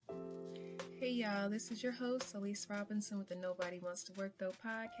Hey y'all, this is your host, Elyse Robinson with the Nobody Wants to Work Though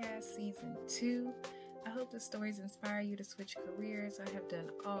podcast, season 2. I hope the stories inspire you to switch careers. I have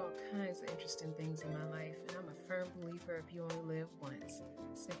done all kinds of interesting things in my life, and I'm a firm believer if you only live once.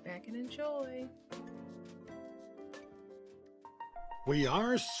 Sit back and enjoy. We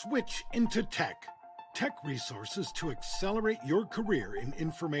are Switch into Tech. Tech resources to accelerate your career in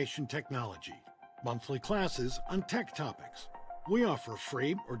information technology. Monthly classes on tech topics. We offer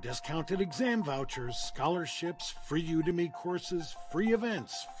free or discounted exam vouchers, scholarships, free Udemy courses, free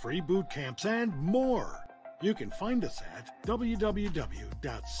events, free boot camps, and more. You can find us at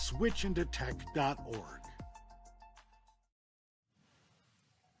www.switchintotech.org.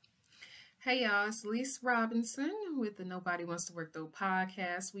 Hey y'all, it's Elyse Robinson with the Nobody Wants to Work Though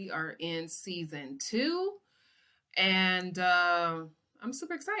podcast. We are in season 2, and I'm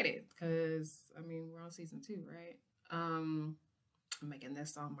super excited because, we're on season 2, right? I'm making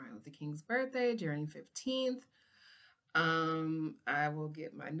this on Martin Luther King's birthday, January 15th. I will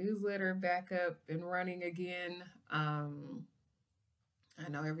get my newsletter back up and running again. I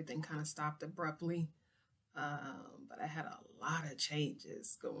know everything kind of stopped abruptly, but I had a lot of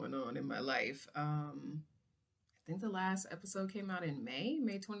changes going on in my life. I think the last episode came out in May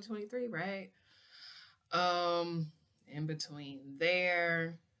 2023, right? In between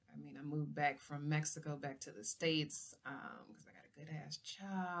there, I moved back from Mexico back to the States because I got a good ass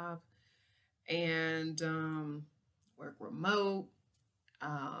job and work remote,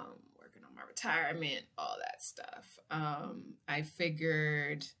 working on my retirement, all that stuff. I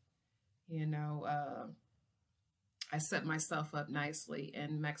figured, I set myself up nicely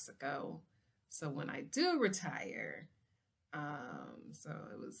in Mexico. So when I do retire, so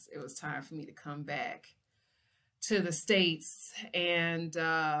it was time for me to come back to the States and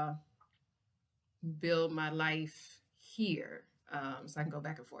build my life here, so I can go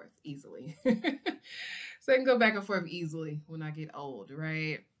back and forth easily. So I can go back and forth easily when I get old,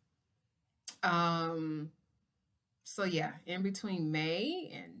 right? So yeah, in between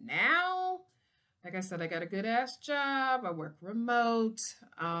May and now, like I said, I got a good ass job. I work remote.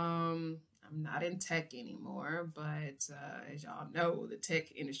 I'm not in tech anymore, but as y'all know, the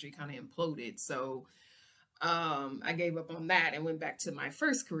tech industry kind of imploded. So I gave up on that and went back to my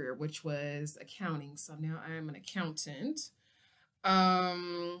first career, which was accounting. So now I am an accountant.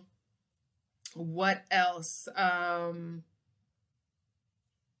 What else? I'm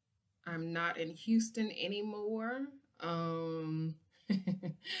not in Houston anymore. I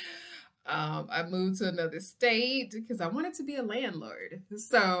moved to another state because I wanted to be a landlord.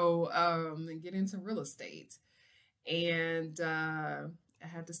 So, and get into real estate. And I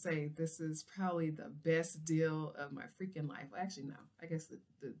have to say, this is probably the best deal of my freaking life. Well, actually, no. I guess the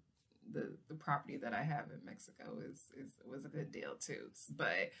property that I have in Mexico was a good deal too.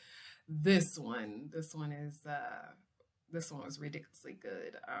 But this one was ridiculously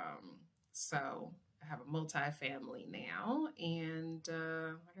good. So I have a multi-family now, and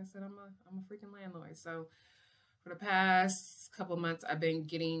like I said, I'm a freaking landlord. So for the past couple of months, I've been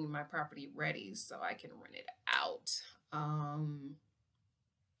getting my property ready so I can rent it out.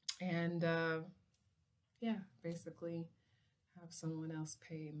 And basically have someone else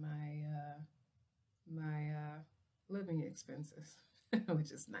pay my living expenses,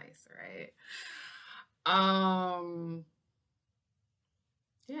 which is nice, right?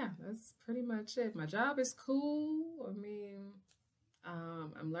 Yeah, that's pretty much it. My job is cool.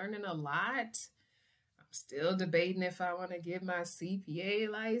 I'm learning a lot. I'm still debating if I want to get my CPA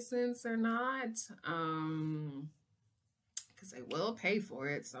license or not. Because they will pay for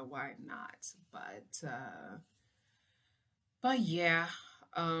it, so why not? But yeah,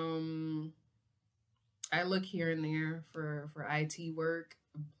 I look here and there for IT work,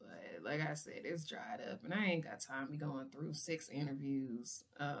 but like I said, it's dried up, and I ain't got time to be going through 6 interviews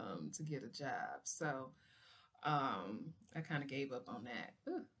to get a job. So I kind of gave up on that.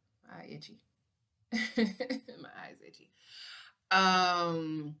 Ooh, my eye itchy. My eyes itchy.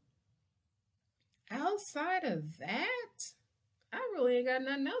 Outside of that, I really ain't got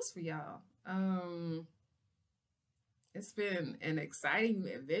nothing else for y'all. It's been an exciting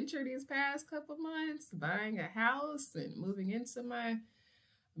adventure these past couple months, buying a house and moving into my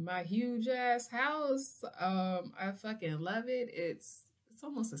huge ass house. I fucking love it. It's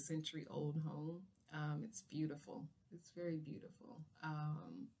almost a century old home. It's beautiful. It's very beautiful.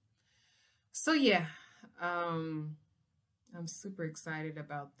 So yeah, I'm super excited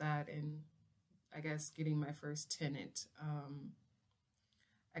about that, and I guess getting my first tenant.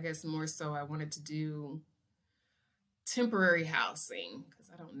 I guess more so I wanted to do temporary housing because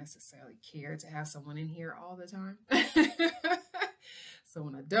I don't necessarily care to have someone in here all the time. So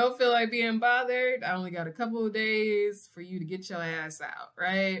when I don't feel like being bothered, I only got a couple of days for you to get your ass out,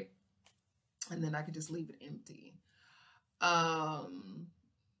 right? And then I could just leave it empty.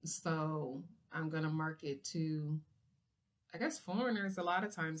 So I'm gonna market to, I guess, foreigners. A lot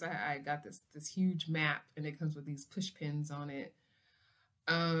of times I got this huge map, and it comes with these push pins on it.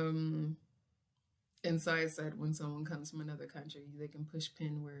 And so I said, when someone comes from another country, they can push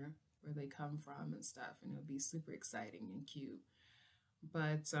pin where they come from and stuff, and it'll be super exciting and cute.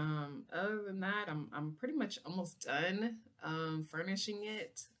 But other than that, I'm pretty much almost done furnishing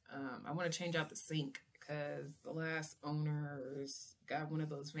it. I want to change out the sink because the last owners got one of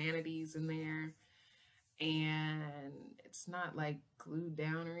those vanities in there, and it's not like glued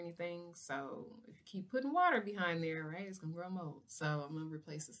down or anything. So if you keep putting water behind there, right, it's gonna grow mold. So I'm gonna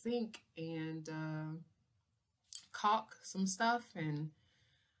replace the sink and caulk some stuff, and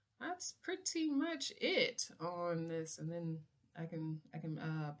that's pretty much it on this. And then I can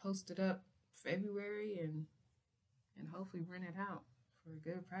post it up February and hopefully rent it out for a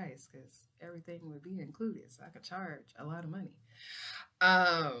good price, because everything would be included, so I could charge a lot of money.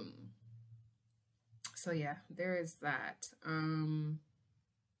 So yeah, there is that.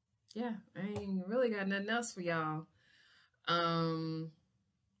 Yeah, I ain't really got nothing else for y'all.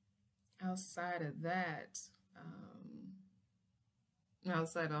 Outside of that,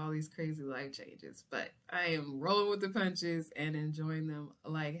 outside of all these crazy life changes, but I am rolling with the punches and enjoying them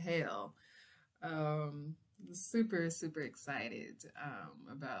like hell. Super, super excited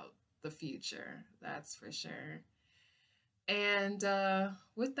about the future, that's for sure. And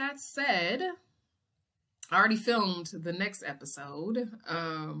with that said, I already filmed the next episode,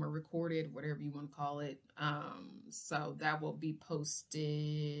 or recorded, whatever you want to call it. So that will be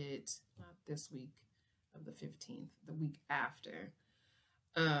posted not this week of the 15th, the week after.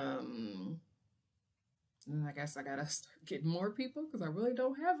 And I guess I gotta start getting more people, because I really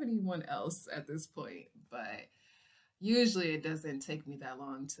don't have anyone else at this point. But usually it doesn't take me that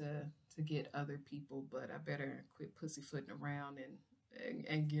long to get other people. But I better quit pussyfooting around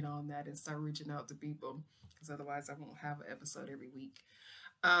and get on that and start reaching out to people, because otherwise I won't have an episode every week.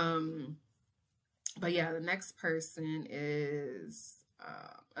 But yeah, the next person is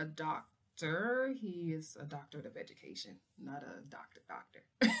a doctor. He is a doctorate of education, not a doctor.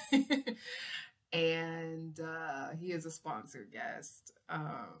 And he is a sponsored guest.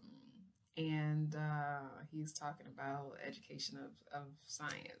 And he's talking about education of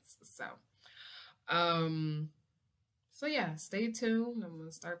science. So yeah, stay tuned. I'm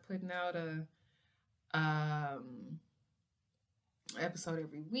gonna start putting out a episode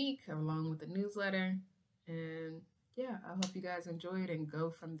every week along with the newsletter. And yeah, I hope you guys enjoy it and go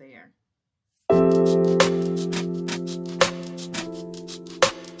from there.